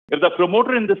If the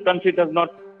promoter in this country does not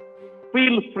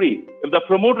feel free, if the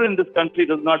promoter in this country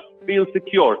does not feel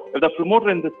secure, if the promoter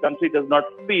in this country does not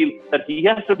feel that he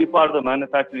has to be part of the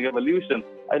manufacturing revolution,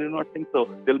 I do not think so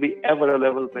there will be ever a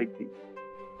level playing field.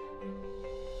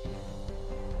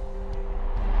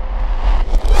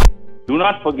 Do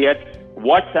not forget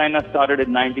what China started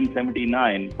in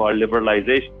 1979 for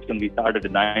liberalization. We started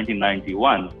in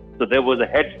 1991. So there was a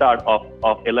head start of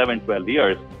 11, 12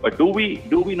 years. But do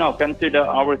we now consider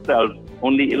ourselves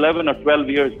only 11 or 12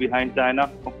 years behind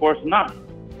China? Of course not.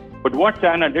 But what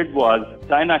China did was,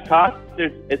 China cast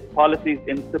its policies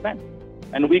in cement.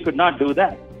 And we could not do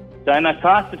that. China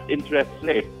cast its interest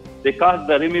rate. They cast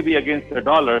the renminbi against the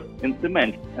dollar in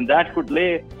cement. And that could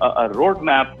lay a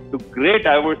roadmap to great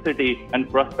diversity and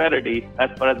prosperity as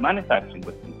far as manufacturing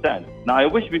was concerned. Now, I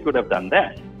wish we could have done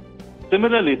that.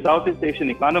 Similarly, Southeast Asian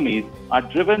economies are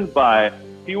fueled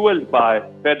by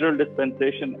federal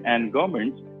dispensation and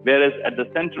governments, whereas at the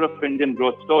center of Indian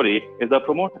growth story is a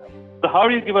promoter. So how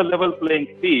do you give a level playing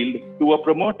field to a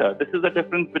promoter? This is the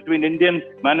difference between Indian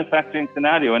manufacturing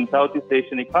scenario and Southeast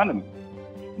Asian economy.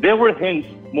 They were hinged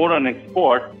more on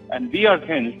export, and we are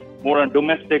hinged more on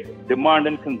domestic demand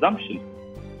and consumption.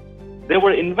 They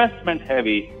were investment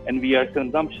heavy, and we are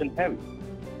consumption heavy.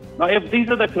 Now, if these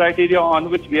are the criteria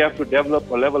on which we have to develop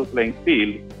a level playing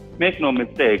field, make no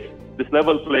mistake, this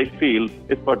level playing field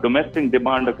is for domestic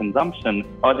demand or consumption,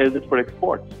 or is it for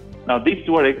exports? Now, these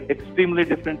two are extremely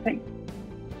different things.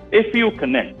 If you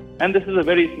connect, and this is a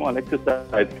very small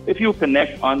exercise, if you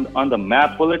connect on the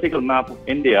map, political map of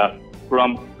India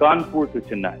from Kanpur to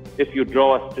Chennai, if you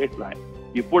draw a straight line,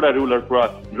 you put a ruler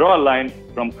across, draw a line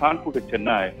from Kanpur to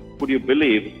Chennai, would you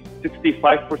believe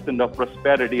 65% of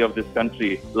prosperity of this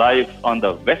country lies on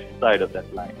the west side of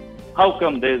that line? How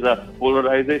come there's a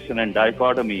polarization and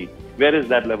dichotomy? Where is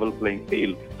that level playing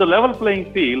field? So level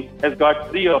playing field has got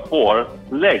 3 or 4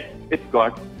 legs. It's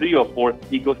got 3 or 4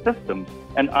 ecosystems.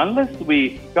 And unless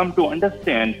we come to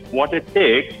understand what it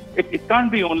takes, it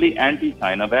can't be only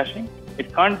anti-China bashing.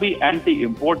 It can't be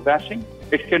anti-import bashing.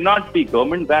 It cannot be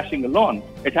government bashing alone.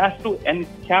 It has to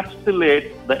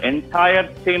encapsulate the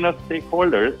entire chain of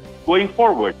stakeholders going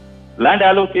forward. Land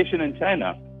allocation in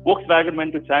China. Volkswagen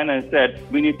went to China and said,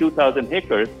 we need 2,000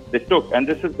 acres. They took, and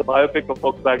this is the biopic of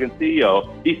Volkswagen CEO.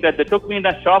 He said, they took me in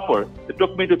a chopper. They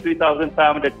took me to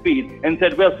 3,500 feet and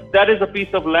said, well, that is a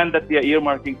piece of land that we are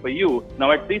earmarking for you.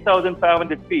 Now at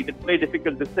 3,500 feet, it's very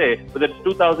difficult to say whether it's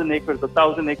 2,000 acres,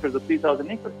 1,000 acres, or 3,000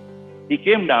 acres. He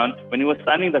came down, when he was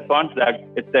signing the contract,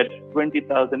 it said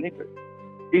 20,000 acres.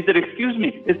 He said, excuse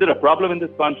me, is there a problem in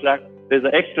this contract? There's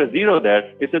an extra zero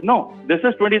there. He said, no, this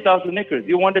is 20,000 acres.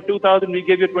 You wanted 2,000, we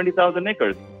gave you 20,000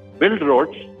 acres. Build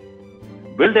roads,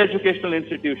 build educational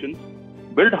institutions,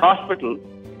 build hospitals,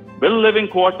 build living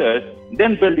quarters,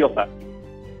 then build your factory.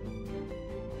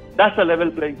 That's the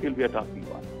level playing field we are talking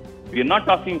about. We are not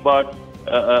talking about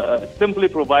simply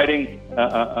providing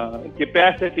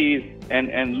capacities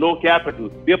and low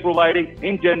capital. We are providing,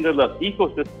 in general, an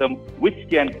ecosystem which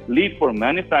can lead for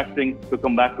manufacturing to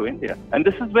come back to India. And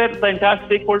this is where the entire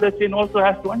stakeholder chain also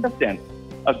has to understand.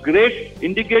 A great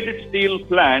integrated steel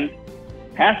plant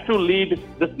has to lead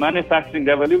this manufacturing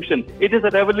revolution. It is a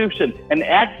revolution. And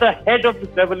at the head of this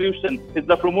revolution is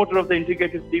the promoter of the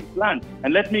integrated steel plant.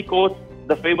 And let me quote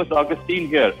the famous Augustine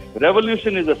here.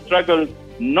 Revolution is a struggle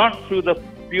not through the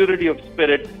purity of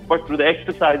spirit, but through the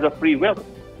exercise of free will.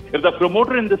 If the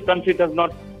promoter in this country does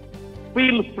not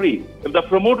feel free, if the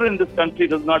promoter in this country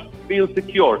does not feel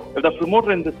secure, if the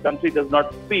promoter in this country does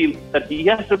not feel that he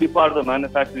has to be part of the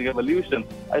manufacturing revolution,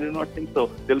 I do not think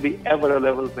so there will be ever a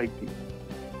level playing field.